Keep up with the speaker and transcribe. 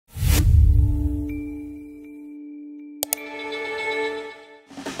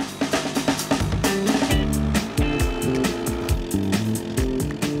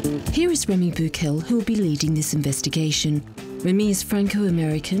Rémy Burkel, who will be leading this investigation. Rémy is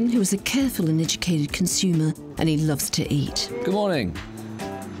Franco-American, who is a careful and educated consumer, and he loves to eat. Good morning.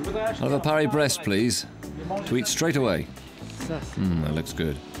 I'll have a Paris Brest, please. To eat straight away. That looks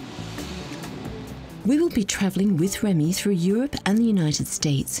good. We will be travelling with Rémy through Europe and the United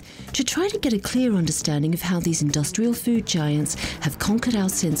States to try to get a clear understanding of how these industrial food giants have conquered our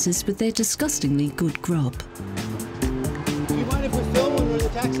senses with their disgustingly good grub. Do you mind if we film when we're in the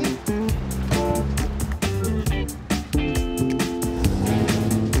taxi?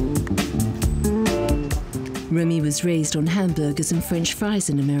 Rémy was raised on hamburgers and French fries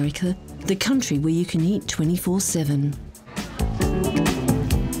in America, the country where you can eat 24/7.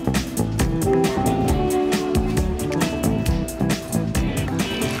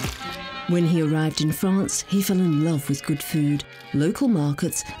 When he arrived in France, he fell in love with good food, local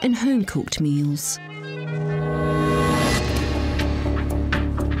markets and home-cooked meals.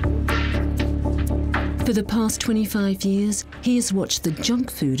 For the past 25 years, he has watched the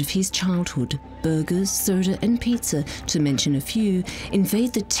junk food of his childhood, burgers, soda and pizza, to mention a few,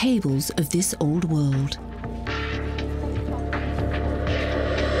 invade the tables of this old world.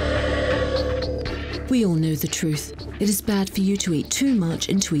 We all know the truth. It is bad for you to eat too much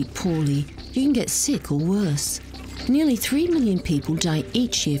and to eat poorly. You can get sick or worse. Nearly 3 million people die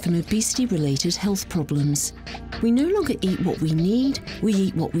each year from obesity-related health problems. We no longer eat what we need, we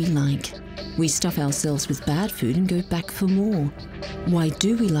eat what we like. We stuff ourselves with bad food and go back for more. Why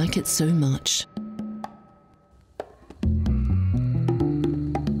do we like it so much?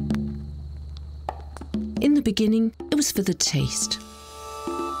 In the beginning, it was for the taste.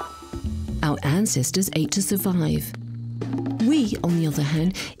 Our ancestors ate to survive. We, on the other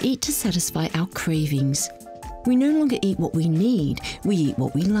hand, eat to satisfy our cravings. We no longer eat what we need, we eat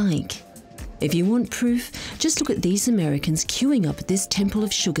what we like. If you want proof, just look at these Americans queuing up at this temple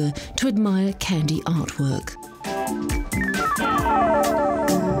of sugar to admire candy artwork.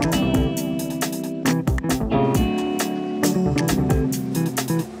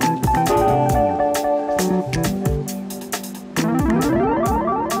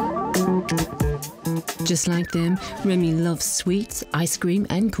 Just like them, Rémy loves sweets, ice cream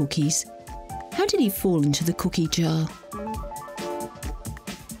and cookies. How did he fall into the cookie jar?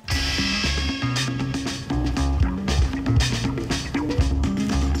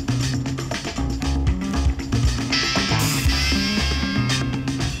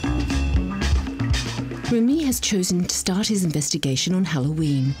 Rémy has chosen to start his investigation on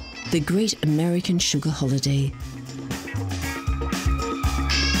Halloween, the great American sugar holiday.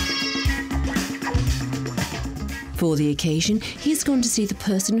 For the occasion, he has gone to see the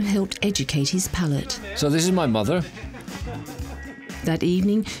person who helped educate his palate. So this is my mother. That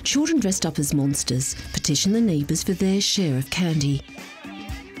evening, children dressed up as monsters petition the neighbours for their share of candy.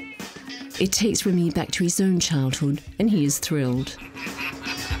 It takes Rémy back to his own childhood, and he is thrilled.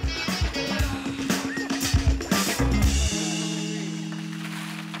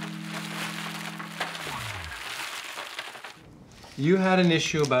 You had an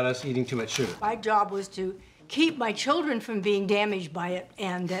issue about us eating too much sugar. My job was to keep my children from being damaged by it,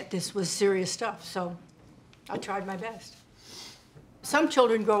 and that this was serious stuff, so I tried my best. Some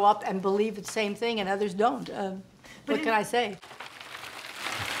children grow up and believe the same thing and others don't. What can I say?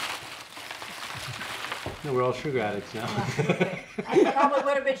 No, we're all sugar addicts now. I probably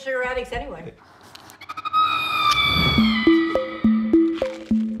would have been sugar addicts anyway.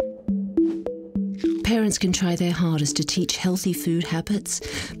 Parents can try their hardest to teach healthy food habits,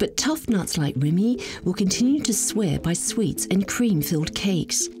 but tough nuts like Rémy will continue to swear by sweets and cream-filled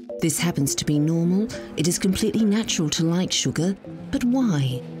cakes. This happens to be normal. It is completely natural to like sugar, but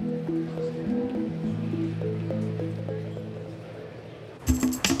why?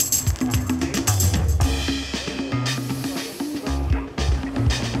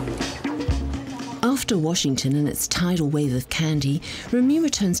 After Washington and its tidal wave of candy, Rémy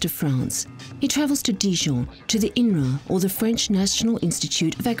returns to France. He travels to Dijon, to the INRA, or the French National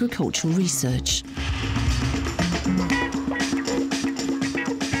Institute of Agricultural Research.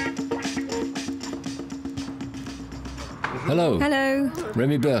 Hello. Hello.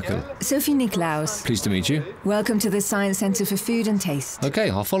 Rémy Burkel. Sophie Nicklaus. Pleased to meet you. Welcome to the Science Centre for Food and Taste.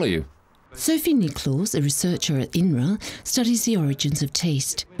 Okay, I'll follow you. Sophie Nicklaus, a researcher at INRA, studies the origins of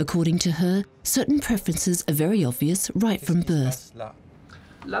taste. According to her, certain preferences are very obvious right from birth.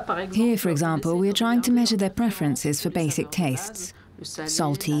 Here, for example, we are trying to measure their preferences for basic tastes.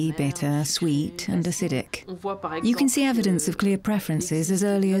 Salty, bitter, sweet and acidic. You can see evidence of clear preferences as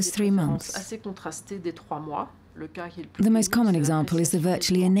early as 3 months. The most common example is the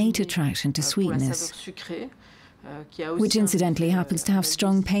virtually innate attraction to sweetness. which incidentally happens to have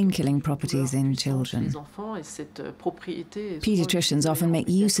strong pain-killing properties in children. Paediatricians often make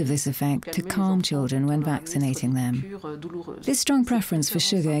use of this effect to calm children when vaccinating them. This strong preference for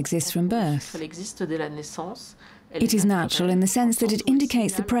sugar exists from birth. It is natural in the sense that it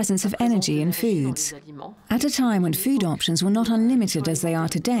indicates the presence of energy in foods. At a time when food options were not unlimited as they are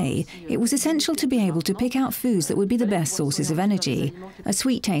today, it was essential to be able to pick out foods that would be the best sources of energy. A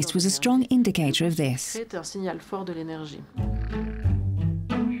sweet taste was a strong indicator of this. It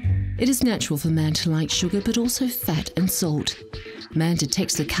is natural for man to like sugar, but also fat and salt. Man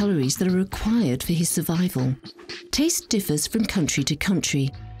detects the calories that are required for his survival. Taste differs from country to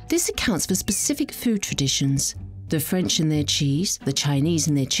country. This accounts for specific food traditions. The French and their cheese, the Chinese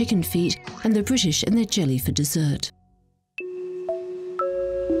and their chicken feet, and the British and their jelly for dessert.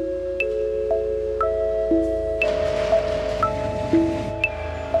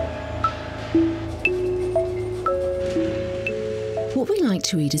 What we like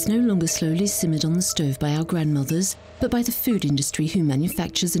to eat is no longer slowly simmered on the stove by our grandmothers, but by the food industry who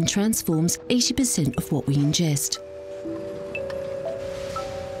manufactures and transforms 80% of what we ingest.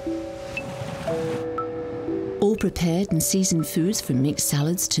 All prepared and seasoned foods, from mixed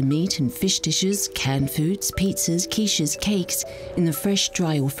salads to meat and fish dishes, canned foods, pizzas, quiches, cakes, in the fresh,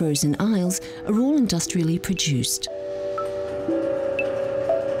 dry or frozen aisles, are all industrially produced.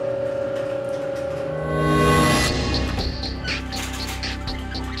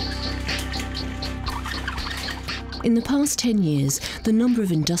 In the past 10 years, the number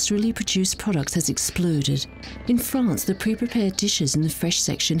of industrially produced products has exploded. In France, the pre-prepared dishes in the fresh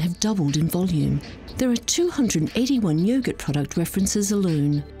section have doubled in volume. There are 281 yogurt product references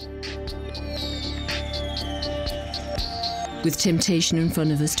alone. With temptation in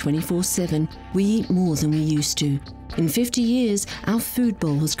front of us 24/7, we eat more than we used to. In 50 years, our food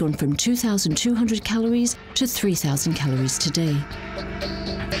bowl has gone from 2,200 calories to 3,000 calories today.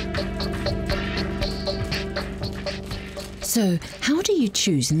 So, how do you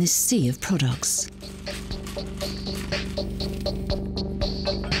choose in this sea of products?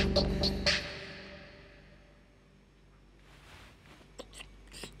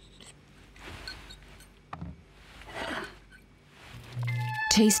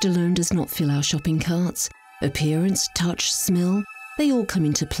 Taste alone does not fill our shopping carts. Appearance, touch, smell, they all come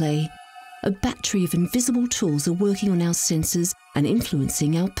into play. A battery of invisible tools are working on our senses and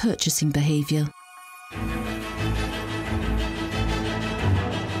influencing our purchasing behavior.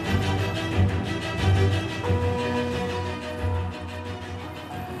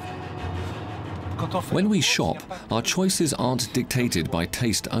 When we shop, our choices aren't dictated by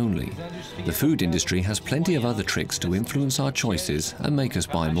taste only. The food industry has plenty of other tricks to influence our choices and make us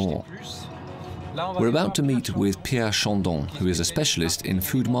buy more. We're about to meet with Pierre Chandon, who is a specialist in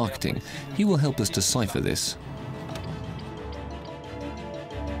food marketing. He will help us decipher this.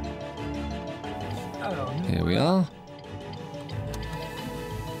 Here we are,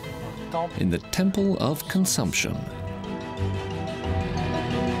 in the Temple of Consumption.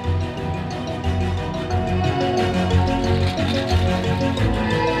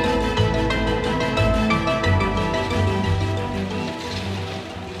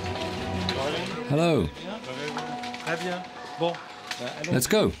 Hello. Let's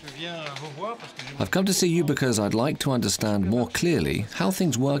go. I've come to see you because I'd like to understand more clearly how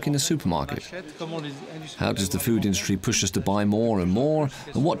things work in a supermarket. How does the food industry push us to buy more and more,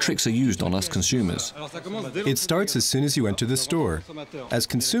 and what tricks are used on us consumers? It starts as soon as you enter the store. As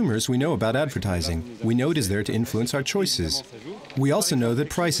consumers, we know about advertising. We know it is there to influence our choices. We also know that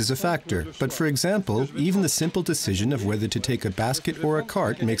price is a factor, but for example, even the simple decision of whether to take a basket or a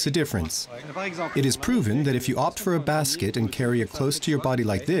cart makes a difference. It is proven that if you opt for a basket and carry it close to your body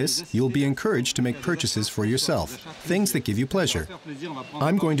like this, you'll be encouraged to make purchases for yourself, things that give you pleasure.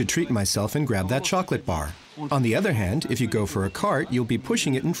 I'm going to treat myself and grab that chocolate bar. On the other hand, if you go for a cart, you'll be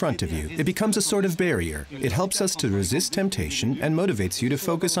pushing it in front of you. It becomes a sort of barrier. It helps us to resist temptation and motivates you to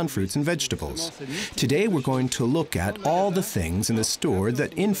focus on fruits and vegetables. Today, we're going to look at all the things in the store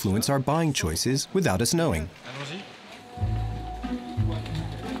that influence our buying choices without us knowing.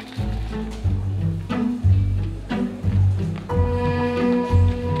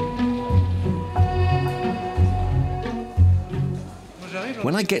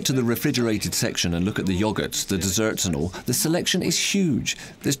 When I get to the refrigerated section and look at the yogurts, the desserts and all, the selection is huge.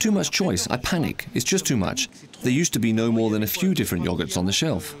 There's too much choice. I panic. It's just too much. There used to be no more than a few different yogurts on the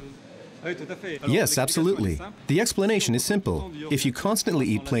shelf. Yes, absolutely. The explanation is simple. If you constantly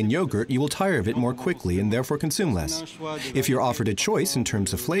eat plain yogurt, you will tire of it more quickly and therefore consume less. If you're offered a choice in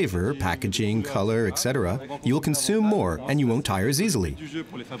terms of flavor, packaging, color, etc., you will consume more and you won't tire as easily.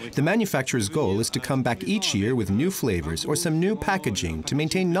 The manufacturer's goal is to come back each year with new flavors or some new packaging to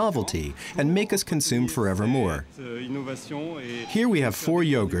maintain novelty and make us consume forever more. Here we have 4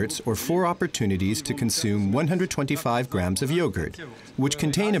 yogurts or 4 opportunities to consume 125 grams of yogurt, which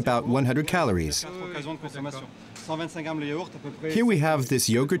contain about 100 calories. Here we have this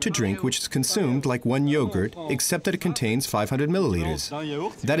yogurt to drink, which is consumed like 1 yogurt, except that it contains 500 milliliters.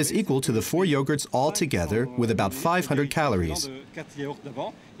 That is equal to the 4 yogurts all together with about 500 calories.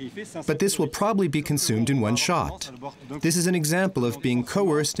 But this will probably be consumed in 1 shot. This is an example of being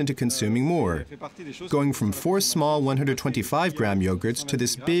coerced into consuming more, going from 4 small 125-gram yogurts to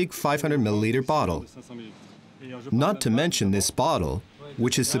this big 500 milliliter bottle. Not to mention this bottle,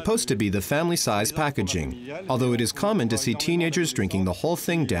 which is supposed to be the family-size packaging, although it is common to see teenagers drinking the whole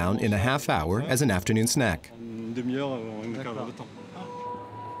thing down in a half hour as an afternoon snack.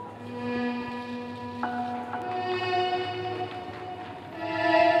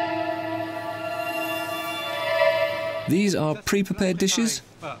 These are pre-prepared dishes?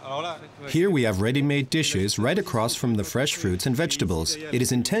 Here we have ready-made dishes right across from the fresh fruits and vegetables. It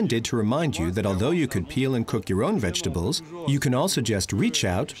is intended to remind you that although you could peel and cook your own vegetables, you can also just reach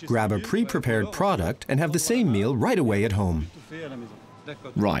out, grab a pre-prepared product, and have the same meal right away at home.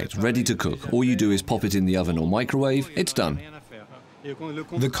 Right, ready to cook. All you do is pop it in the oven or microwave, it's done.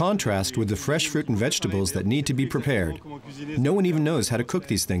 The contrast with the fresh fruit and vegetables that need to be prepared. No one even knows how to cook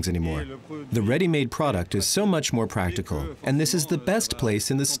these things anymore. The ready-made product is so much more practical, and this is the best place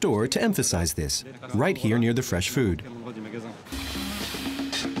in the store to emphasize this, right here near the fresh food.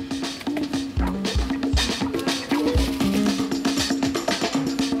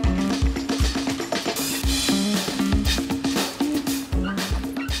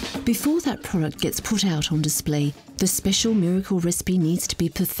 Before that product gets put out on display, the special miracle recipe needs to be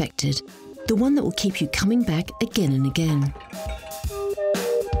perfected, the one that will keep you coming back again and again.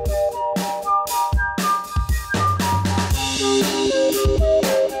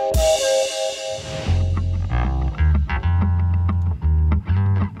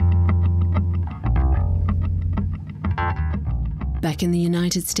 Back in the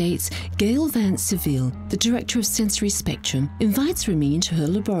United States, Gail Vance Seville, the director of Sensory Spectrum, invites Rémy into her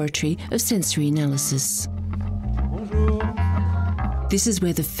laboratory of sensory analysis. Bonjour. This is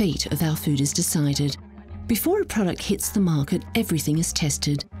where the fate of our food is decided. Before a product hits the market, everything is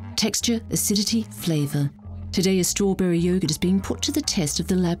tested: texture, acidity, flavor. Today, a strawberry yogurt is being put to the test of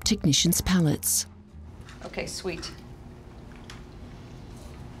the lab technicians' palates. Okay, sweet.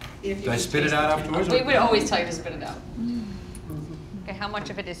 Do I spit it out afterwards? We would always tell you to spit it out. Okay, how much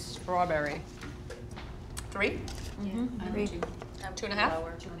of it is strawberry? 3? Mm-hmm. 3. 2.5?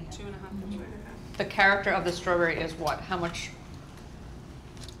 2.5. The character of the strawberry is what? How much?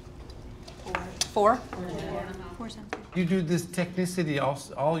 4? 4 cents. You do this technicity,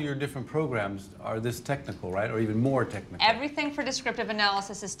 all your different programs are this technical, right? Or even more technical? Everything for descriptive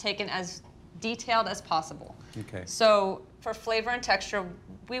analysis is taken as detailed as possible. Okay. So for flavor and texture,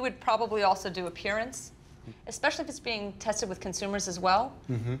 we would probably also do appearance, especially if it's being tested with consumers as well,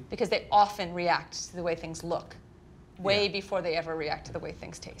 because they often react to the way things look, way before they ever react to the way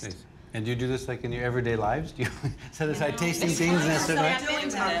things taste. Nice. And do you do this like in your everyday lives? Do you set aside tasting things and stuff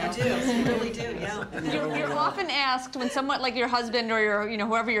like that? You do. You really do, yeah. You're often asked when someone like your husband or your,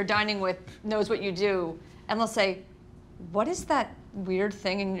 whoever you're dining with knows what you do, and they'll say, "What is that weird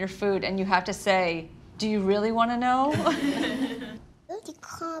thing in your food?" And you have to say, "Do you really want to know?"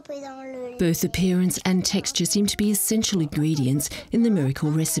 Both appearance and texture seem to be essential ingredients in the miracle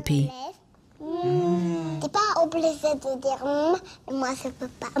recipe. T'es pas obligé de dire mais moi je peux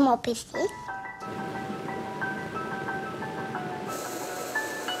pas m'empêcher.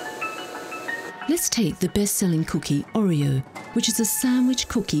 Let's take the best-selling cookie, Oreo, which is a sandwich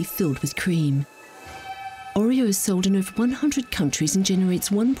cookie filled with cream. Oreo is sold in over 100 countries and generates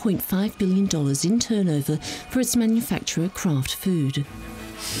 $1.5 billion in turnover for its manufacturer, Kraft Food.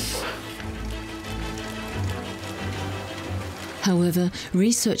 However,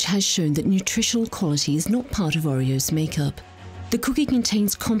 research has shown that nutritional quality is not part of Oreo's makeup. The cookie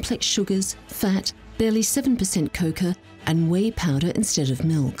contains complex sugars, fat, barely 7% cocoa, and whey powder instead of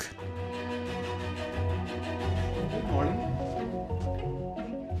milk.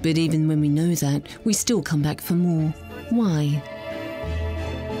 But even when we know that, we still come back for more. Why?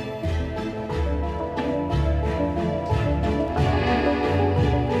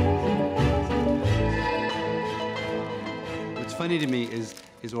 funny to me is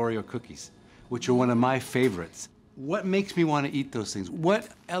Oreo cookies, which are one of my favorites. What makes me want to eat those things? What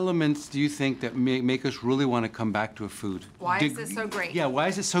elements do you think that make us really want to come back to a food? Why is this so great? Yeah, why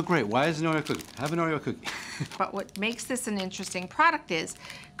is it so great? Why is an Oreo cookie? Have an Oreo cookie. But what makes this an interesting product is,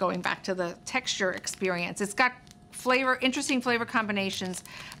 going back to the texture experience, it's got interesting flavor combinations,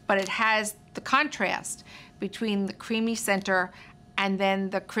 but it has the contrast between the creamy center and then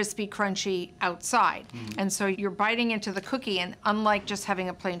the crispy, crunchy outside. And so you're biting into the cookie, and unlike just having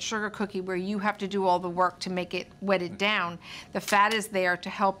a plain sugar cookie where you have to do all the work to make it wet it down, the fat is there to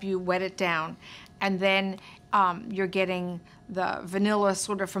help you wet it down. And then you're getting the vanilla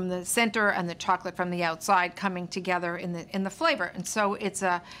sort of from the center and the chocolate from the outside coming together in the flavor. And so it's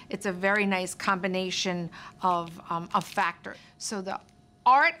a very nice combination of factors. So the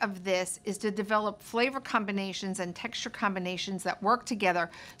art of this is to develop flavor combinations and texture combinations that work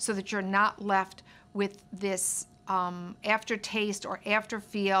together so that you're not left with this aftertaste or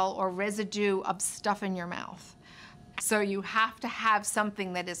afterfeel or residue of stuff in your mouth. So you have to have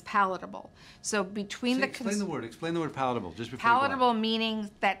something that is palatable. So between explain the word palatable, just before palatable meaning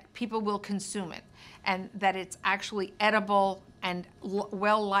that people will consume it and that it's actually edible and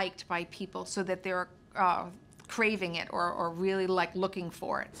well liked by people so that they're craving it or really like looking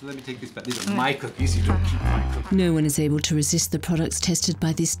for it. So let me take this back. These are my cookies. You don't keep my cookies. No one is able to resist the products tested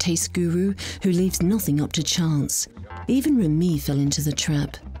by this taste guru who leaves nothing up to chance. Even Rémy fell into the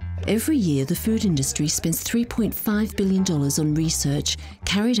trap. Every year, the food industry spends $3.5 billion on research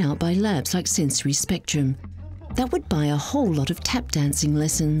carried out by labs like Sensory Spectrum. That would buy a whole lot of tap dancing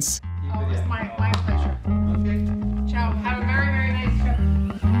lessons. Oh, it's my pleasure. Okay. Ciao. Have a very, very nice trip.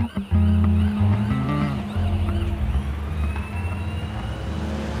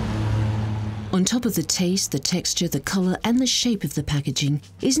 On top of the taste, the texture, the colour and the shape of the packaging,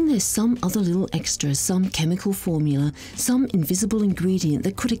 isn't there some other little extra, some chemical formula, some invisible ingredient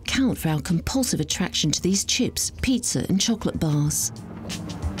that could account for our compulsive attraction to these chips, pizza and chocolate bars?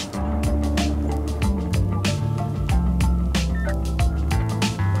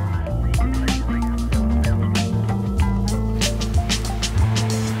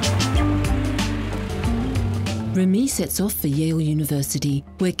 Rémy sets off for Yale University,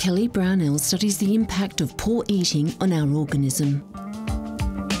 where Kelly Brownell studies the impact of poor eating on our organism.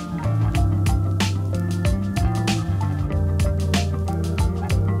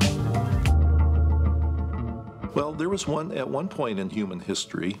 Well, there was at one point in human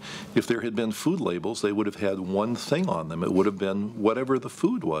history, if there had been food labels, they would have had one thing on them. It would have been whatever the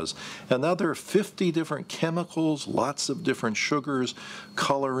food was. And now there are 50 different chemicals, lots of different sugars,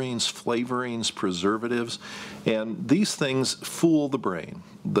 colorings, flavorings, preservatives, and these things fool the brain.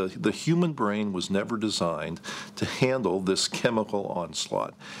 The human brain was never designed to handle this chemical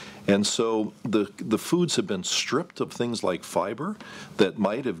onslaught. And so the foods have been stripped of things like fiber that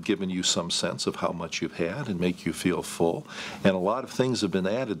might have given you some sense of how much you've had and make you feel full. And a lot of things have been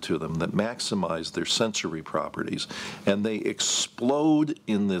added to them that maximize their sensory properties. And they explode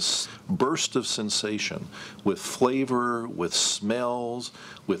in this burst of sensation with flavor, with smells,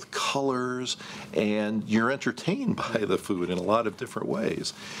 with colors, and you're entertained by the food in a lot of different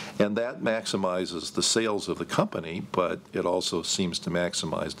ways. And that maximizes the sales of the company, but it also seems to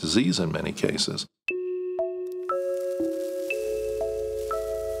maximize disease in many cases.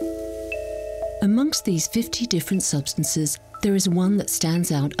 Amongst these 50 different substances, there is one that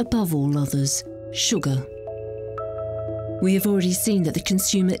stands out above all others: sugar. We have already seen that the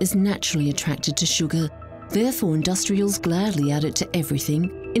consumer is naturally attracted to sugar. Therefore, industrials gladly add it to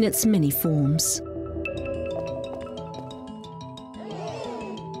everything in its many forms.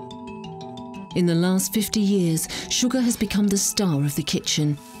 In the last 50 years, sugar has become the star of the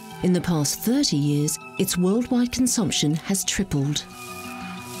kitchen. In the past 30 years, its worldwide consumption has tripled.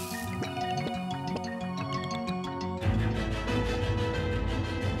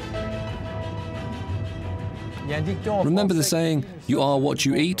 Remember the saying, "You are what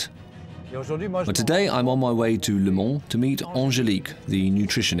you eat"? But today I'm on my way to Le Mans to meet Angélique, the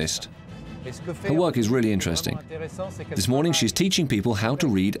nutritionist. Her work is really interesting. This morning she's teaching people how to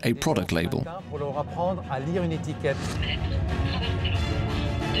read a product label.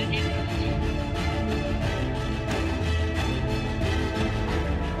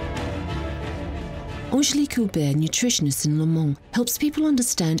 Angélique Aubert, nutritionist in Le Mans, helps people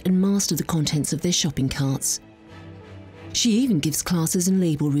understand and master the contents of their shopping carts. She even gives classes in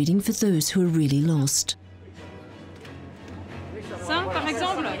label reading for those who are really lost. Ça, par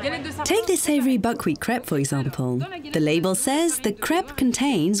exemple, galette de Take this savoury buckwheat crepe, for example. The label says the crepe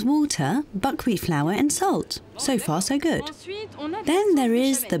contains water, buckwheat flour and salt. So far, so good. Then there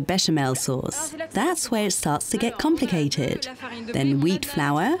is the bechamel sauce. That's where it starts to get complicated. Then wheat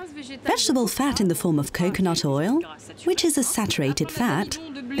flour, vegetable fat in the form of coconut oil, which is a saturated fat.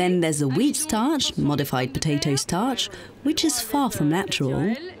 Then there's the wheat starch, modified potato starch, which is far from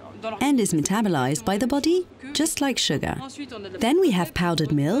natural and is metabolized by the body, just like sugar. Then we have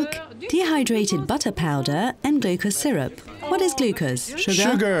powdered milk, dehydrated butter powder, and glucose syrup. What is glucose? Sugar?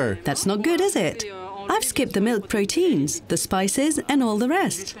 Sugar! That's not good, is it? I've skipped the milk proteins, the spices, and all the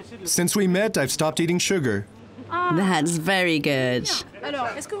rest. Since we met, I've stopped eating sugar. That's very good.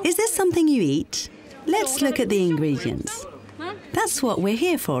 Is this something you eat? Let's look at the ingredients. That's what we're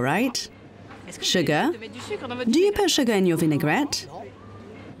here for, right? Sugar. Do you put sugar in your vinaigrette?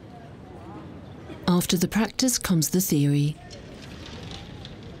 After the practice comes the theory.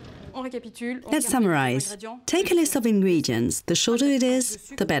 Let's summarize. Take a list of ingredients. The shorter it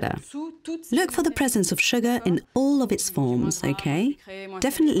is, the better. Look for the presence of sugar in all of its forms, okay?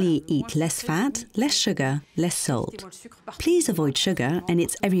 Definitely eat less fat, less sugar, less salt. Please avoid sugar, and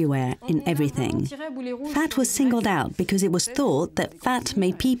it's everywhere, in everything. Fat was singled out because it was thought that fat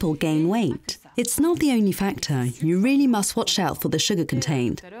made people gain weight. It's not the only factor. You really must watch out for the sugar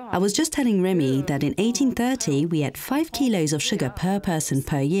contained. I was just telling Rémy that in 1830 we had 5 kilos of sugar per person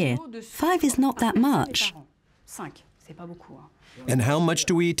per year. 5 is not that much. And how much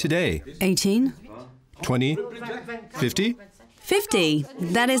do we eat today? 18? 20? 50? 50.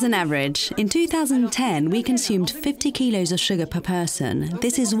 That is an average. In 2010, we consumed 50 kilos of sugar per person.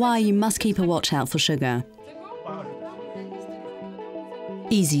 This is why you must keep a watch out for sugar.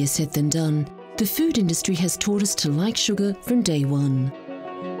 Easier said than done. The food industry has taught us to like sugar from day one.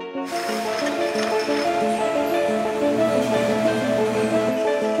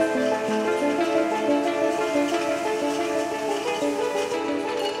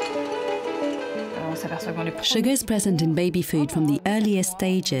 Sugar is present in baby food from the earliest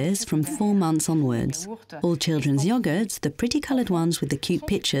stages, from 4 months onwards. All children's yogurts, the pretty coloured ones with the cute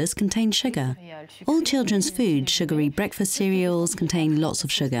pictures, contain sugar. All children's food, sugary breakfast cereals, contain lots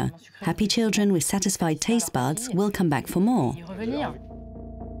of sugar. Happy children with satisfied taste buds will come back for more.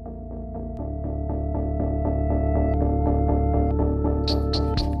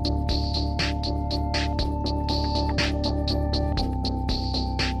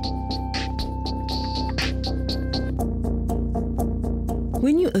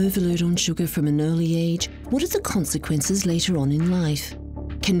 When you overload on sugar from an early age, what are the consequences later on in life?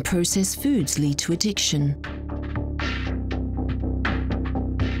 Can processed foods lead to addiction?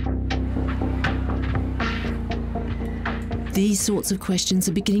 These sorts of questions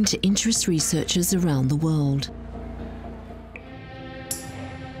are beginning to interest researchers around the world.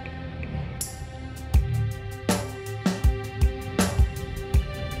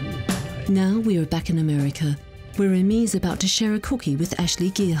 Now we are back in America, where Rémy is about to share a cookie with Ashley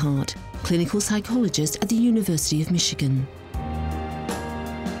Gearhart, clinical psychologist at the University of Michigan.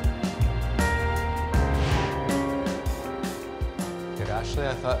 Ashley,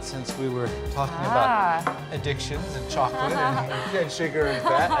 I thought since we were talking about addictions and chocolate and sugar and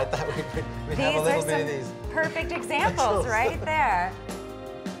fat, I thought we'd have a little bit of these. Perfect examples right there.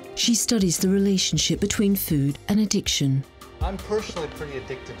 She studies the relationship between food and addiction. I'm personally pretty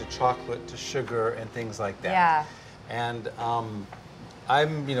addicted to chocolate, to sugar, and things like that. Yeah. And I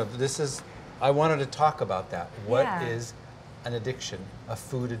wanted to talk about that. What is an addiction, a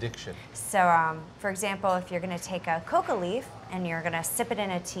food addiction? So, for example, if you're going to take a coca leaf and you're going to sip it in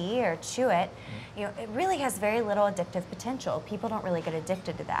a tea or chew it, it really has very little addictive potential. People don't really get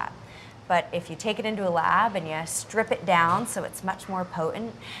addicted to that. But if you take it into a lab and you strip it down so it's much more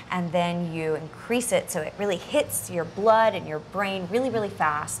potent, and then you increase it so it really hits your blood and your brain really, really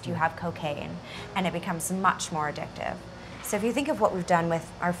fast, you have cocaine, and it becomes much more addictive. So if you think of what we've done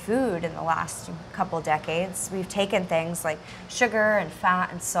with our food in the last couple of decades, we've taken things like sugar and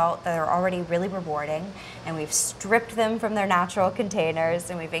fat and salt that are already really rewarding, and we've stripped them from their natural containers,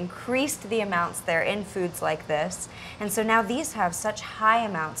 and we've increased the amounts that are in foods like this. And so now these have such high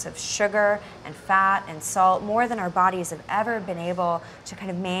amounts of sugar and fat and salt, more than our bodies have ever been able to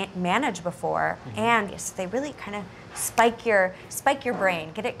kind of manage before. And yes, they really kind of spike your brain,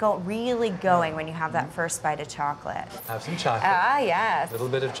 get it really going when you have that first bite of chocolate. Have some chocolate. Ah, yes. A little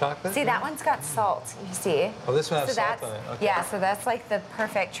bit of chocolate. See, that one's got salt, you see. Oh, this one has salt on it. Okay. Yeah, so that's like the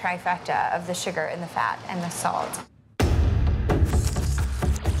perfect trifecta of the sugar and the fat and the salt.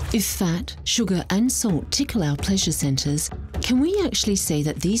 If fat, sugar and salt tickle our pleasure centers, can we actually say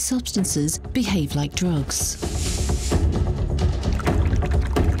that these substances behave like drugs?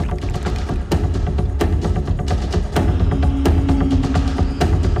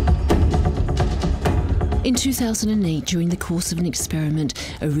 In 2008, during the course of an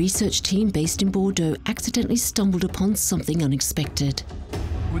experiment, a research team based in Bordeaux accidentally stumbled upon something unexpected.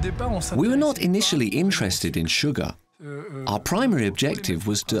 We were not initially interested in sugar. Our primary objective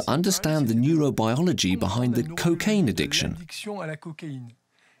was to understand the neurobiology behind the cocaine addiction.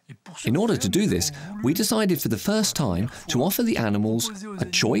 In order to do this, we decided for the first time to offer the animals a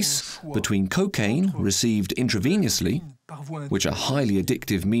choice between cocaine received intravenously, which are highly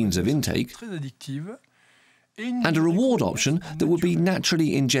addictive means of intake, and a reward option that would be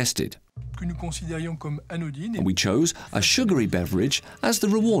naturally ingested. And we chose a sugary beverage as the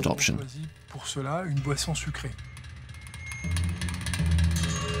reward option.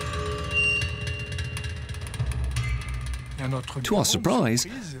 To our surprise,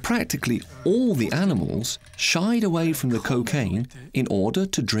 practically all the animals shied away from the cocaine in order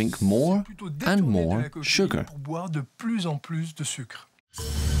to drink more and more sugar.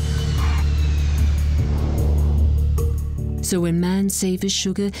 So when man savours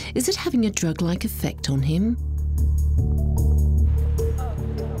sugar, is it having a drug-like effect on him?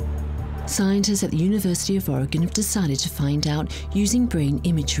 Scientists at the University of Oregon have decided to find out using brain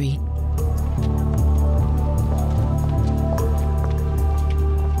imagery.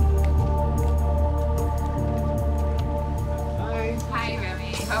 Hi,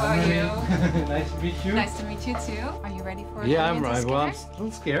 Rémy. How are you? Nice to meet you. Nice to meet you too. Are you ready for it? Yeah, I'm right. Well, I'm a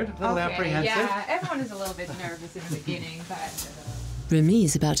little scared, a little apprehensive. Yeah, everyone is a little bit nervous in the beginning, but... Rémy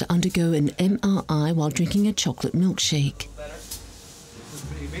is about to undergo an MRI while drinking a chocolate milkshake.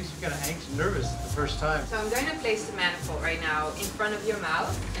 It makes you kind of anxious, nervous the first time. So I'm going to place the manifold right now in front of your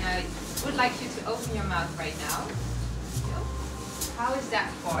mouth, and I would like you to open your mouth right now. How is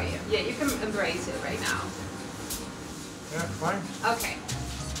that for you? Yeah, you can embrace it right now. Yeah, fine. Okay.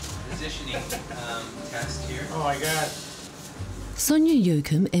 Positioning test here. Oh my God. Sonia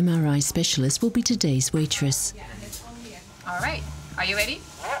Yoakum, MRI specialist, will be today's waitress. All right. Are you ready?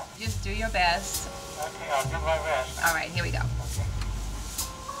 Just do your best. Okay, I'll do my best. All right, here we go.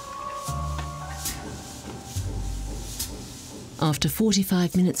 After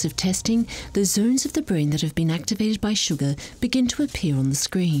 45 minutes of testing, the zones of the brain that have been activated by sugar begin to appear on the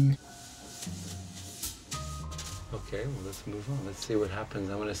screen. Okay, well, let's move on. Let's see what happens.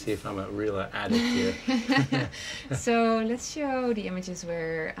 I want to see if I'm a real addict here. So let's show the images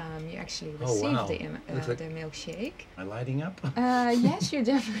where you actually received the milkshake. Am I lighting up? Yes, you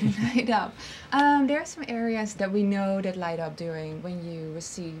definitely light up. There are some areas that we know that light up during when you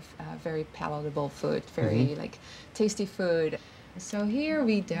receive very palatable food, very like tasty food. So here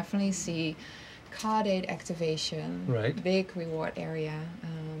we definitely see caudate activation, big reward area.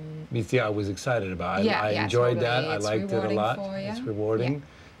 Means I was excited about it. I enjoyed that. I liked it a lot. It's rewarding.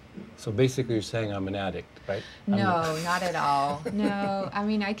 Yeah. So basically you're saying I'm an addict, right? No, not at all. No, I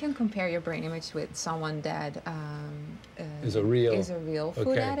mean, I can compare your brain image with someone that is a real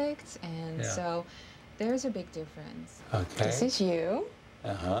food addict. And so there's a big difference. Okay. This is you.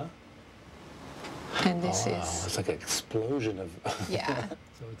 Uh-huh. And this is... It's like an explosion of... Yeah.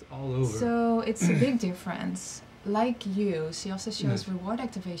 So it's all over. So it's a big difference. Like you, she also shows reward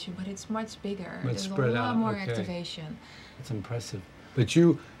activation, but it's much bigger. There's a lot more activation. That's impressive. But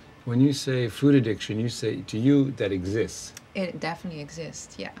you, when you say food addiction, you say to you that exists. It definitely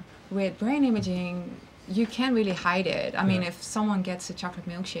exists, yeah. With brain imaging, you can't really hide it. I mean, if someone gets a chocolate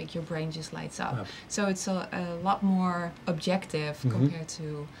milkshake, your brain just lights up. So it's a lot more objective compared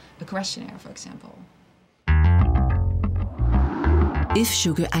to a questionnaire, for example. If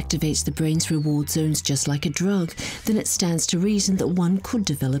sugar activates the brain's reward zones just like a drug, then it stands to reason that one could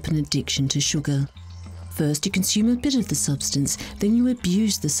develop an addiction to sugar. First, you consume a bit of the substance, then you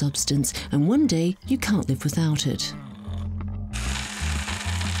abuse the substance, and one day you can't live without it.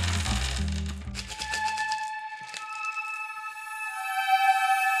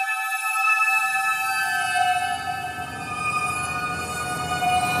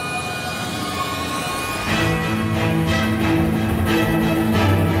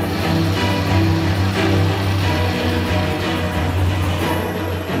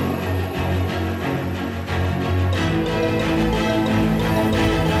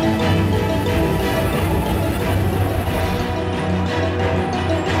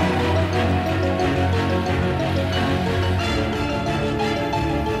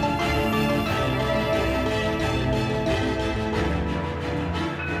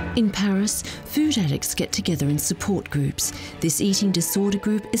 In Paris, food addicts get together in support groups. This eating disorder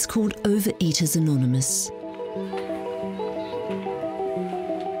group is called Overeaters Anonymous.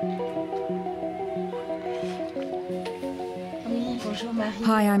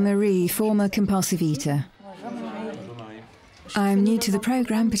 Hi, I'm Marie, former compulsive eater. I'm new to the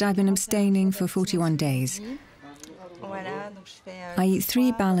program, but I've been abstaining for 41 days. I eat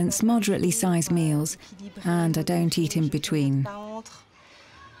 3 balanced, moderately sized meals, and I don't eat in between.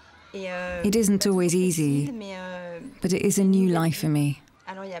 It isn't always easy, but it is a new life for me.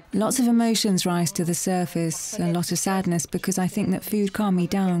 Lots of emotions rise to the surface, a lot of sadness, because I think that food calmed me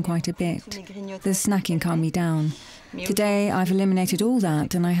down quite a bit. The snacking calmed me down. Today I've eliminated all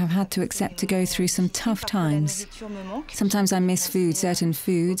that, and I have had to accept to go through some tough times. Sometimes I miss food, certain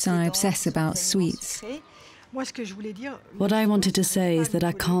foods, and I obsess about sweets. What I wanted to say is that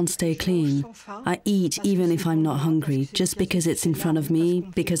I can't stay clean. I eat even if I'm not hungry, just because it's in front of me,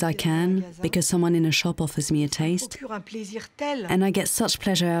 because I can, because someone in a shop offers me a taste. And I get such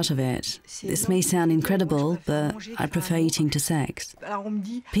pleasure out of it. This may sound incredible, but I prefer eating to sex.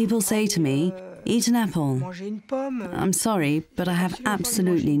 People say to me, "Eat an apple." I'm sorry, but I have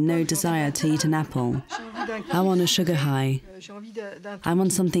absolutely no desire to eat an apple. I want a sugar high. I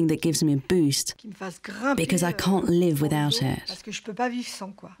want something that gives me a boost, because I can't live without it.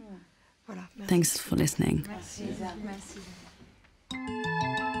 Thanks for listening.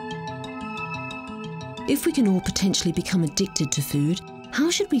 If we can all potentially become addicted to food, how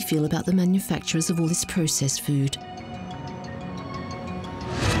should we feel about the manufacturers of all this processed food?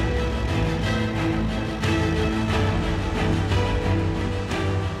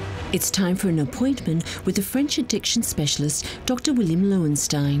 It's time for an appointment with the French addiction specialist, Dr. William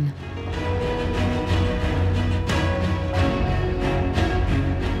Lowenstein.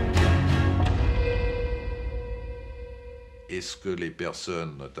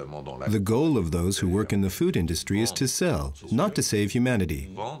 The goal of those who work in the food industry is to sell, not to save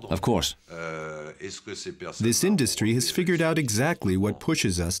humanity. Of course. This industry has figured out exactly what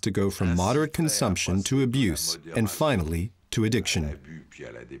pushes us to go from moderate consumption to abuse, and finally, to addiction.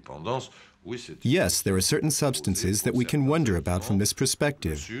 Yes, there are certain substances that we can wonder about from this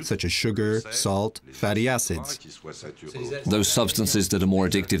perspective, such as sugar, salt, fatty acids. Those substances that are more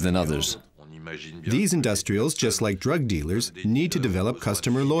addictive than others. These industrials, just like drug dealers, need to develop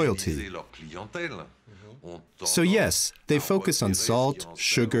customer loyalty. So yes, they focus on salt,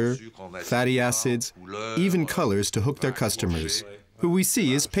 sugar, fatty acids, even colors to hook their customers, who we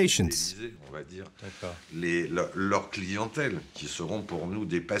see as patients.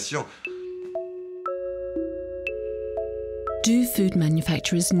 Do food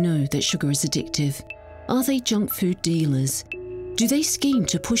manufacturers know that sugar is addictive? Are they junk food dealers? Do they scheme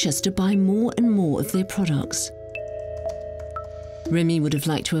to push us to buy more and more of their products? Rémy would have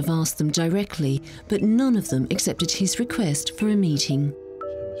liked to have asked them directly, but none of them accepted his request for a meeting.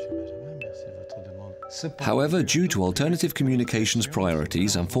 However, due to alternative communications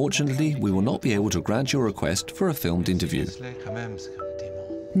priorities, unfortunately, we will not be able to grant your request for a filmed interview.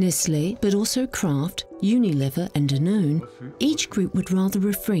 Nestlé, but also Kraft, Unilever and Danone, each group would rather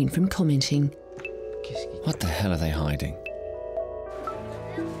refrain from commenting. What the hell are they hiding?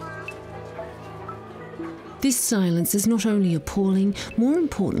 This silence is not only appalling, more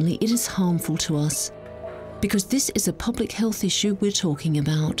importantly, it is harmful to us. Because this is a public health issue we're talking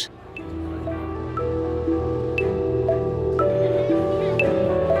about.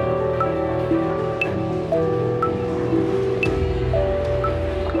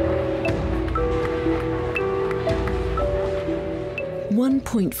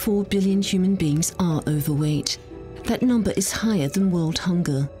 .4 billion human beings are overweight. That number is higher than world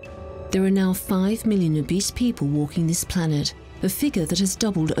hunger. There are now 5 million obese people walking this planet, a figure that has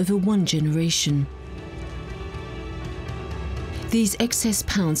doubled over one generation. These excess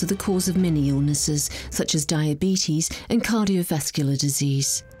pounds are the cause of many illnesses, such as diabetes and cardiovascular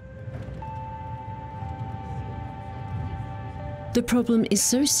disease. The problem is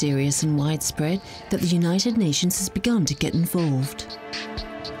so serious and widespread that the United Nations has begun to get involved.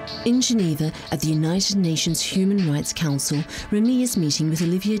 In Geneva, at the United Nations Human Rights Council, Rémy is meeting with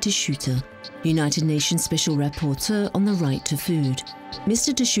Olivier de Schutter, United Nations Special Rapporteur on the right to food.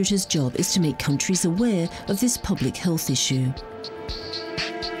 Mr. de Schutter's job is to make countries aware of this public health issue.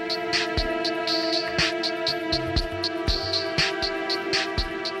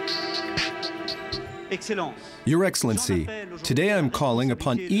 Your Excellency, today I'm calling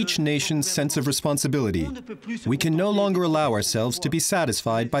upon each nation's sense of responsibility. We can no longer allow ourselves to be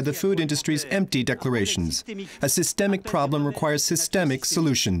satisfied by the food industry's empty declarations. A systemic problem requires systemic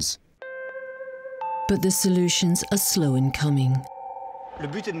solutions. But the solutions are slow in coming.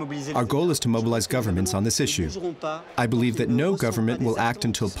 Our goal is to mobilize governments on this issue. I believe that no government will act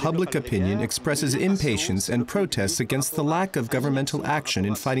until public opinion expresses impatience and protests against the lack of governmental action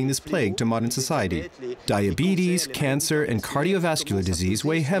in fighting this plague to modern society. Diabetes, cancer, and cardiovascular disease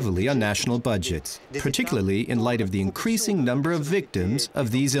weigh heavily on national budgets, particularly in light of the increasing number of victims of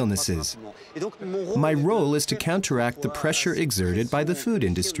these illnesses. My role is to counteract the pressure exerted by the food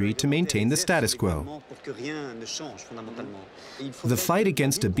industry to maintain the status quo. The fight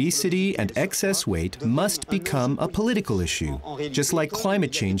against obesity and excess weight must become a political issue, just like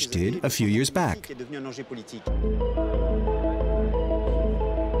climate change did a few years back.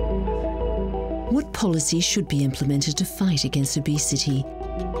 What policies should be implemented to fight against obesity?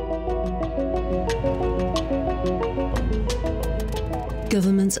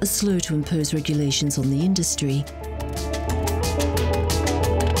 Governments are slow to impose regulations on the industry.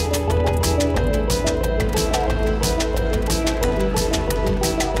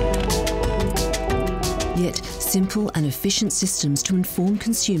 Yet, simple and efficient systems to inform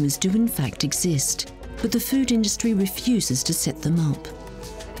consumers do in fact exist, but the food industry refuses to set them up.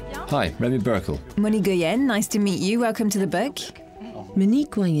 Hi, Rémy Burkel. Monique Goyen, nice to meet you. Welcome to the book.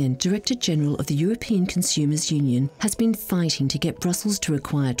 Monique Goyen, Director General of the European Consumers Union, has been fighting to get Brussels to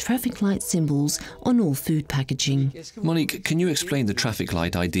require traffic light symbols on all food packaging. Monique, can you explain the traffic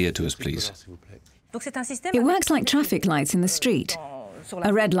light idea to us, please? It works like traffic lights in the street.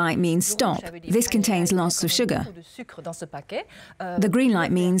 A red light means stop. This contains lots of sugar. The green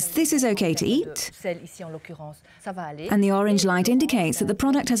light means this is okay to eat. And the orange light indicates that the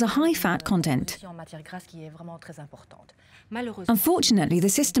product has a high fat content. Unfortunately, the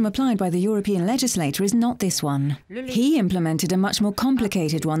system applied by the European legislator is not this one. He implemented a much more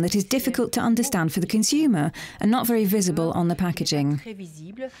complicated one that is difficult to understand for the consumer and not very visible on the packaging.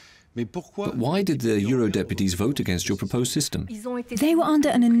 But why did the Eurodeputants vote against your proposed system? They were under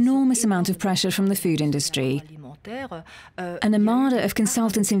an enormous amount of pressure from the food industry. An armada of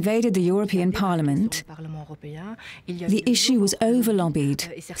consultants invaded the European Parliament. The issue was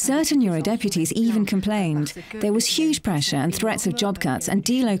over-lobbied. Certain Eurodeputants even complained. There was huge pressure and threats of job cuts and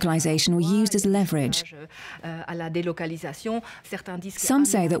delocalization were used as leverage. Some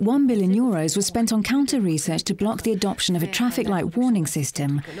say that €1 billion was spent on counter-research to block the adoption of a traffic light warning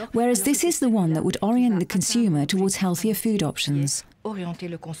system, whereas this is the one that would orient the consumer towards healthier food options. I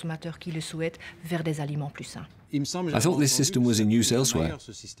thought this system was in use elsewhere.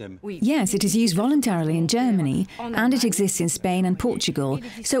 Yes, it is used voluntarily in Germany, and it exists in Spain and Portugal.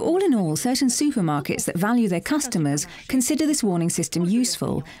 So all in all, certain supermarkets that value their customers consider this warning system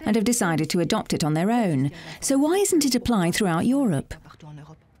useful and have decided to adopt it on their own. So why isn't it applied throughout Europe?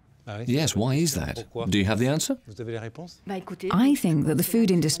 Yes, why is that? Do you have the answer? I think that the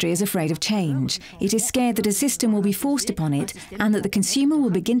food industry is afraid of change. It is scared that a system will be forced upon it and that the consumer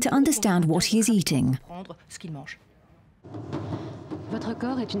will begin to understand what he is eating. Votre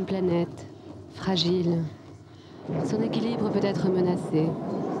corps est une planète, fragile. Son équilibre peut être menacé.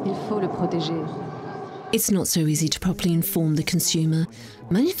 Il faut le protéger. It's not so easy to properly inform the consumer.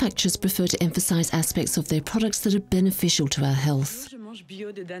 Manufacturers prefer to emphasize aspects of their products that are beneficial to our health.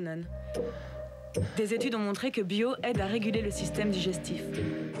 Bio de Danone. Des études ont montré que bio aide à réguler le système digestif.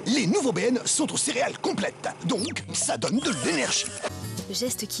 Les nouveaux BN sont aux céréales complètes, donc ça donne de l'énergie. Le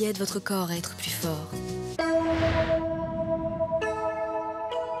geste qui aide votre corps à être plus fort.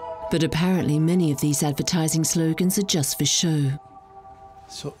 But apparently many of these advertising slogans are just for show.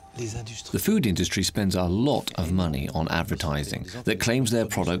 The food industry spends a lot of money on advertising that claims their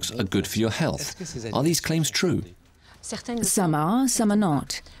products are good for your health. Are these claims true? Some are, some are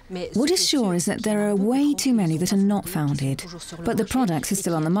not. What is sure is that there are way too many that are not founded. But the products are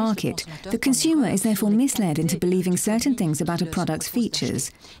still on the market. The consumer is therefore misled into believing certain things about a product's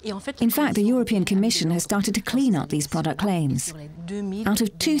features. In fact, the European Commission has started to clean up these product claims. Out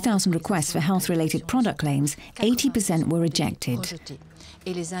of 2,000 requests for health-related product claims, 80% were rejected.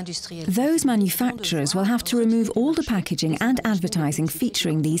 Those manufacturers will have to remove all the packaging and advertising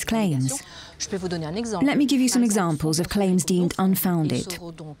featuring these claims. Let me give you some examples of claims deemed unfounded.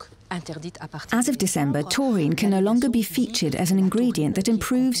 As of December, taurine can no longer be featured as an ingredient that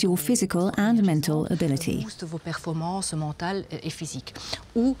improves your physical and mental ability.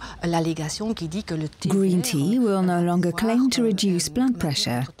 Green tea will no longer claim to reduce blood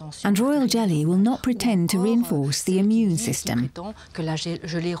pressure, and royal jelly will not pretend to reinforce the immune system.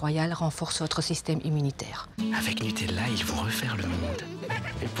 Avec Nutella, ils vont refaire le monde.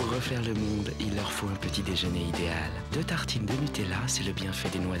 Et pour refaire le monde, il leur faut un petit déjeuner idéal. 2 tartines de Nutella, c'est le bienfait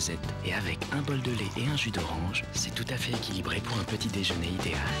des noisettes. Et avec un bol de lait et un jus d'orange, c'est tout à fait équilibré pour un petit déjeuner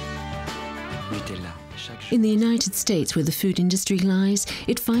idéal. Nutella. Chaque jour. In the United States, where the food industry lies,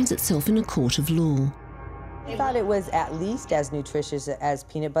 it finds itself in a court of law. I thought it was at least as nutritious as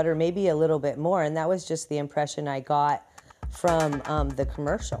peanut butter, maybe a little bit more, and that was just the impression I got from the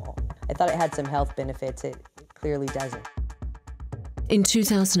commercial. I thought it had some health benefits. It clearly doesn't. In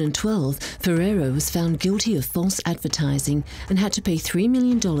 2012, Ferrero was found guilty of false advertising and had to pay $3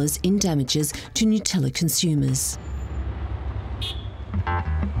 million in damages to Nutella consumers.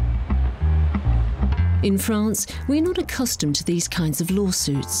 In France, we're not accustomed to these kinds of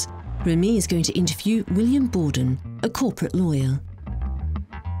lawsuits. Rémy is going to interview William Borden, a corporate lawyer.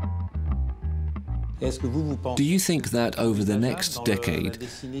 Do you think that over the next decade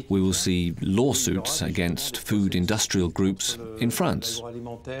we will see lawsuits against food industrial groups in France?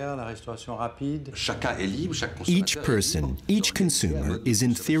 Each person, each consumer is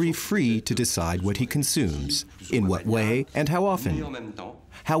in theory free to decide what he consumes, in what way and how often.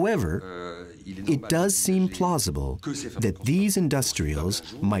 However, it does seem plausible that these industrials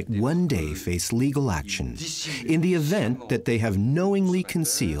might one day face legal action in the event that they have knowingly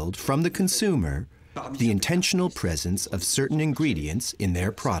concealed from the consumer the intentional presence of certain ingredients in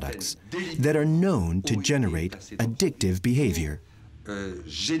their products that are known to generate addictive behavior.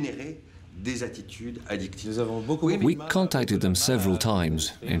 We contacted them several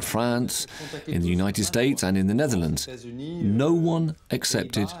times, in France, in the United States and in the Netherlands. No one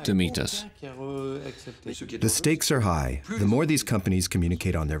accepted to meet us. The stakes are high. The more these companies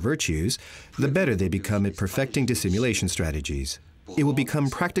communicate on their virtues, the better they become at perfecting dissimulation strategies. It will become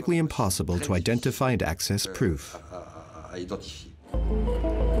practically impossible to identify and access proof.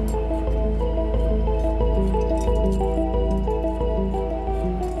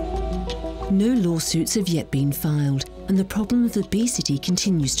 No lawsuits have yet been filed, and the problem of obesity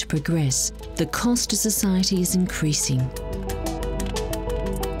continues to progress. The cost to society is increasing.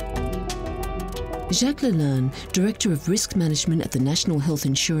 Jacques Lejeune, Director of Risk Management at the National Health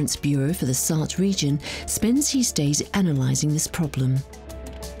Insurance Bureau for the Sarthe region, spends his days analysing this problem.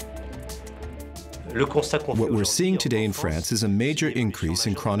 What we're seeing today in France is a major increase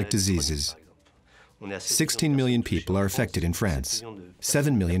in chronic diseases. 16 million people are affected in France.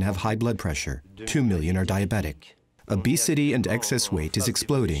 7 million have high blood pressure. 2 million are diabetic. Obesity and excess weight is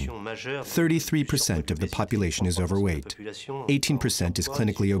exploding. 33% of the population is overweight. 18% is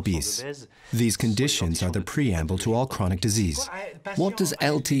clinically obese. These conditions are the preamble to all chronic disease. What does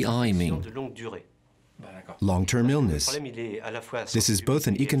LTI mean? Long-term illness. This is both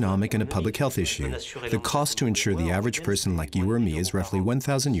an economic and a public health issue. The cost to insure the average person like you or me is roughly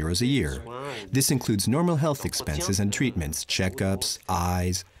 1,000 euros a year. This includes normal health expenses and treatments, checkups,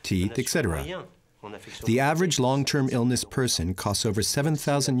 eyes, teeth, etc. The average long-term illness person costs over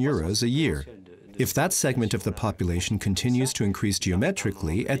 7,000 euros a year. If that segment of the population continues to increase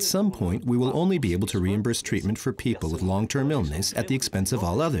geometrically, at some point we will only be able to reimburse treatment for people with long-term illness at the expense of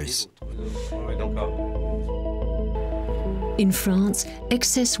all others. In France,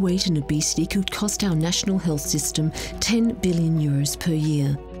 excess weight and obesity could cost our national health system 10 billion euros per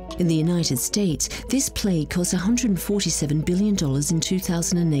year. In the United States, this plague cost $147 billion in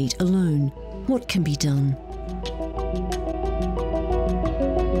 2008 alone. What can be done?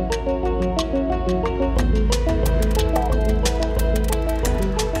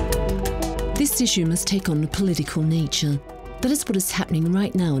 This issue must take on a political nature. That is what is happening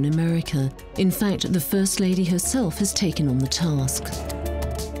right now in America. In fact, the First Lady herself has taken on the task.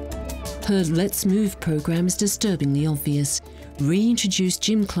 Her Let's Move program is disturbingly obvious. Reintroduce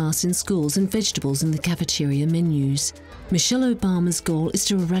gym class in schools and vegetables in the cafeteria menus. Michelle Obama's goal is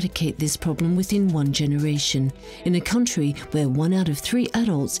to eradicate this problem within one generation, in a country where 1 out of 3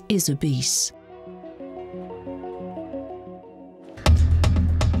 adults is obese.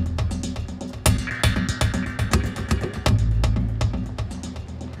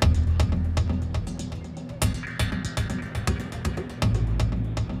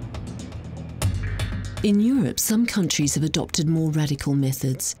 In Europe, some countries have adopted more radical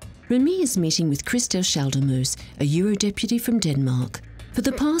methods. Rémy is meeting with Christel Schaldemose, a Eurodeputee from Denmark. For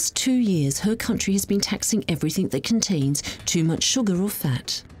the past 2 years, her country has been taxing everything that contains too much sugar or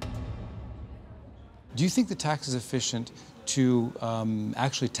fat. Do you think the tax is efficient to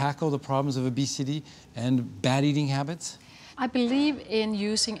actually tackle the problems of obesity and bad eating habits? I believe in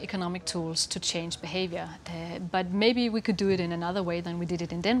using economic tools to change behavior, but maybe we could do it in another way than we did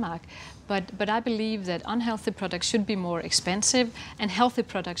it in Denmark. But I believe that unhealthy products should be more expensive and healthy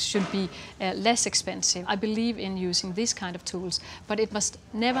products should be less expensive. I believe in using these kind of tools, but it must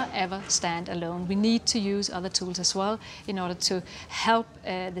never ever stand alone. We need to use other tools as well in order to help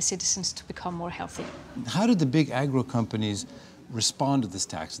the citizens to become more healthy. How did the big agro companies respond to this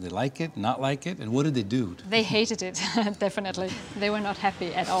tax? Did they like it, not like it, and what did they do? They hated it, definitely. They were not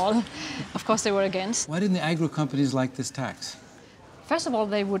happy at all. Of course, they were against. Why didn't the agro companies like this tax? First of all,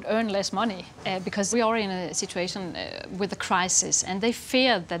 they would earn less money because we are in a situation with a crisis, and they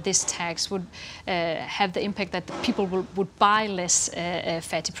feared that this tax would have the impact that the people would buy less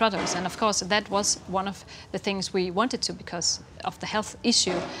fatty products. And of course, that was one of the things we wanted to because of the health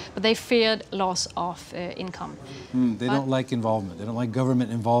issue, but they feared loss of income. They don't like involvement. They don't like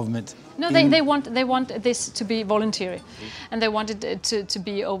government involvement. No, they want this to be voluntary, and they wanted it to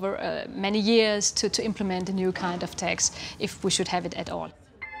be over many years to implement a new kind of tax, if we should have it at all.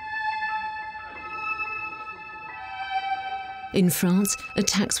 In France, a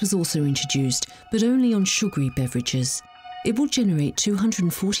tax was also introduced, but only on sugary beverages. It will generate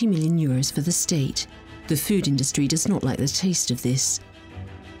 240 million euros for the state. The food industry does not like the taste of this.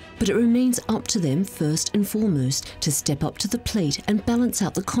 But it remains up to them first and foremost to step up to the plate and balance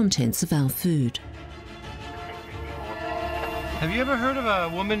out the contents of our food. Have you ever heard of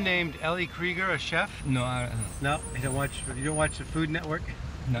a woman named Ellie Krieger, a chef? No, I don't. No, you don't watch the Food Network?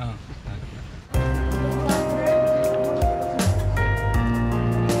 No.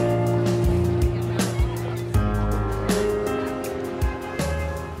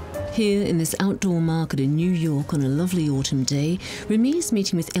 Here in this outdoor market in New York on a lovely autumn day, Rémy is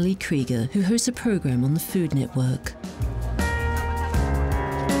meeting with Ellie Krieger, who hosts a program on the Food Network.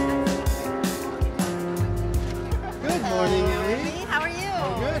 Good morning, Ellie. How are you?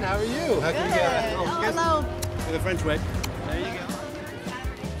 Oh, good. How are you? How can we get? Hello. The French way. There you go.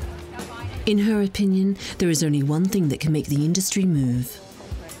 In her opinion, there is only one thing that can make the industry move.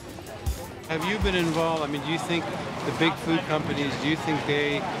 Have you been involved? I mean, do you think the big food companies, do you think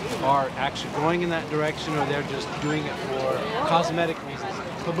they are actually going in that direction, or they're just doing it for cosmetic reasons,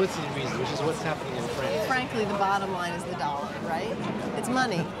 publicity reasons, which is what's happening in France? Frankly, the bottom line is the dollar, right? It's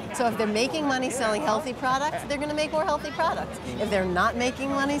money. So if they're making money selling healthy products, they're going to make more healthy products. If they're not making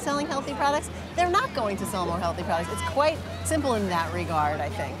money selling healthy products, they're not going to sell more healthy products. It's quite simple in that regard, I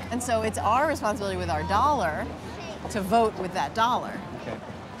think. And so it's our responsibility with our dollar to vote with that dollar. Okay.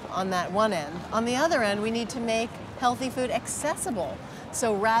 On that one end. On the other end, we need to make healthy food accessible.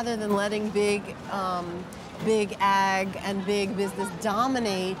 So rather than letting big ag and big business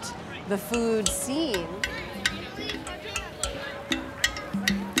dominate the food scene,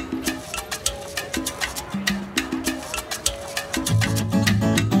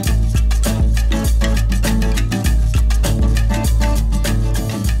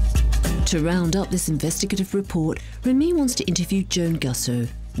 To round up this investigative report, Rémy wants to interview Joan Gusseau,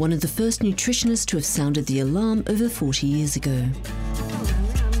 one of the first nutritionists to have sounded the alarm over 40 years ago.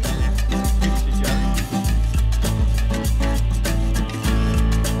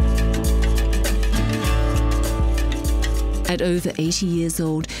 At over 80 years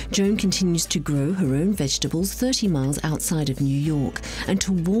old, Joan continues to grow her own vegetables 30 miles outside of New York and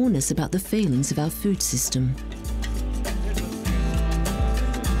to warn us about the failings of our food system.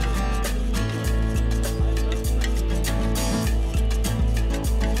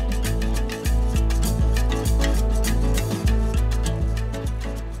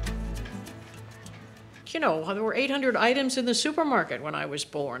 You know, there were 800 items in the supermarket when I was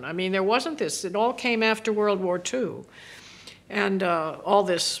born. I mean, there wasn't this. It all came after World War II. And all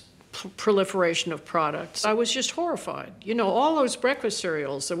this proliferation of products. I was just horrified. You know, all those breakfast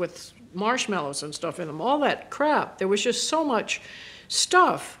cereals with marshmallows and stuff in them, all that crap. There was just so much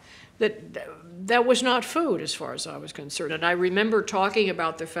stuff that was not food as far as I was concerned. And I remember talking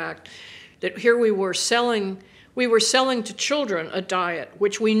about the fact that here we were selling to children a diet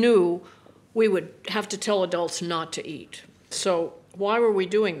which we knew we would have to tell adults not to eat. So why were we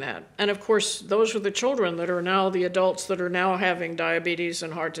doing that? And of course, those were the children that are now the adults that are now having diabetes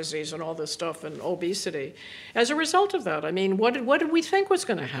and heart disease and all this stuff and obesity. As a result of that, I mean, what did we think was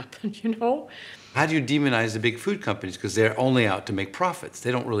going to happen, you know? How do you demonize the big food companies? Because they're only out to make profits.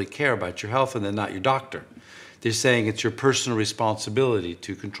 They don't really care about your health, and they're not your doctor. They're saying it's your personal responsibility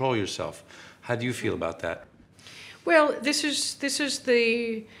to control yourself. How do you feel about that? Well, this is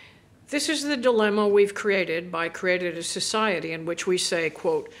the dilemma we've created by creating a society in which we say,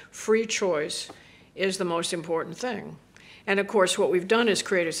 quote, free choice is the most important thing. And of course, what we've done is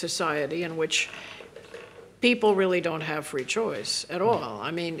create a society in which people really don't have free choice at all. I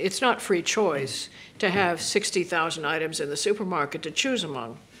mean, it's not free choice to have 60,000 items in the supermarket to choose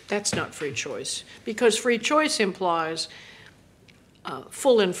among. That's not free choice, because free choice implies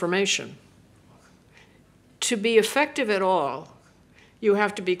full information. To be effective at all, you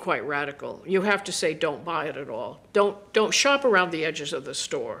have to be quite radical. You have to say, don't buy it at all. Don't shop around the edges of the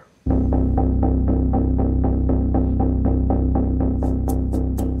store.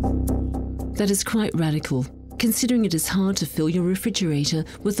 That is quite radical, considering it is hard to fill your refrigerator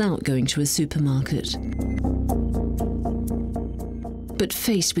without going to a supermarket. But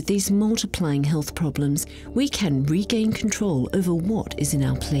faced with these multiplying health problems, we can regain control over what is in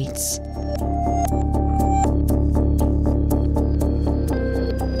our plates.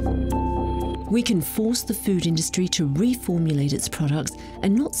 We can force the food industry to reformulate its products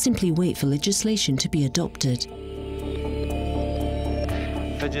and not simply wait for legislation to be adopted.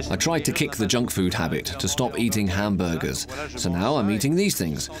 I tried to kick the junk food habit, to stop eating hamburgers. So now I'm eating these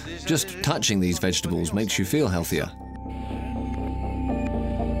things. Just touching these vegetables makes you feel healthier.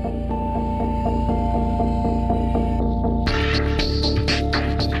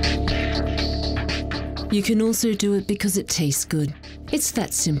 You can also do it because it tastes good. It's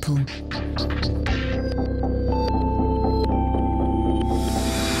that simple.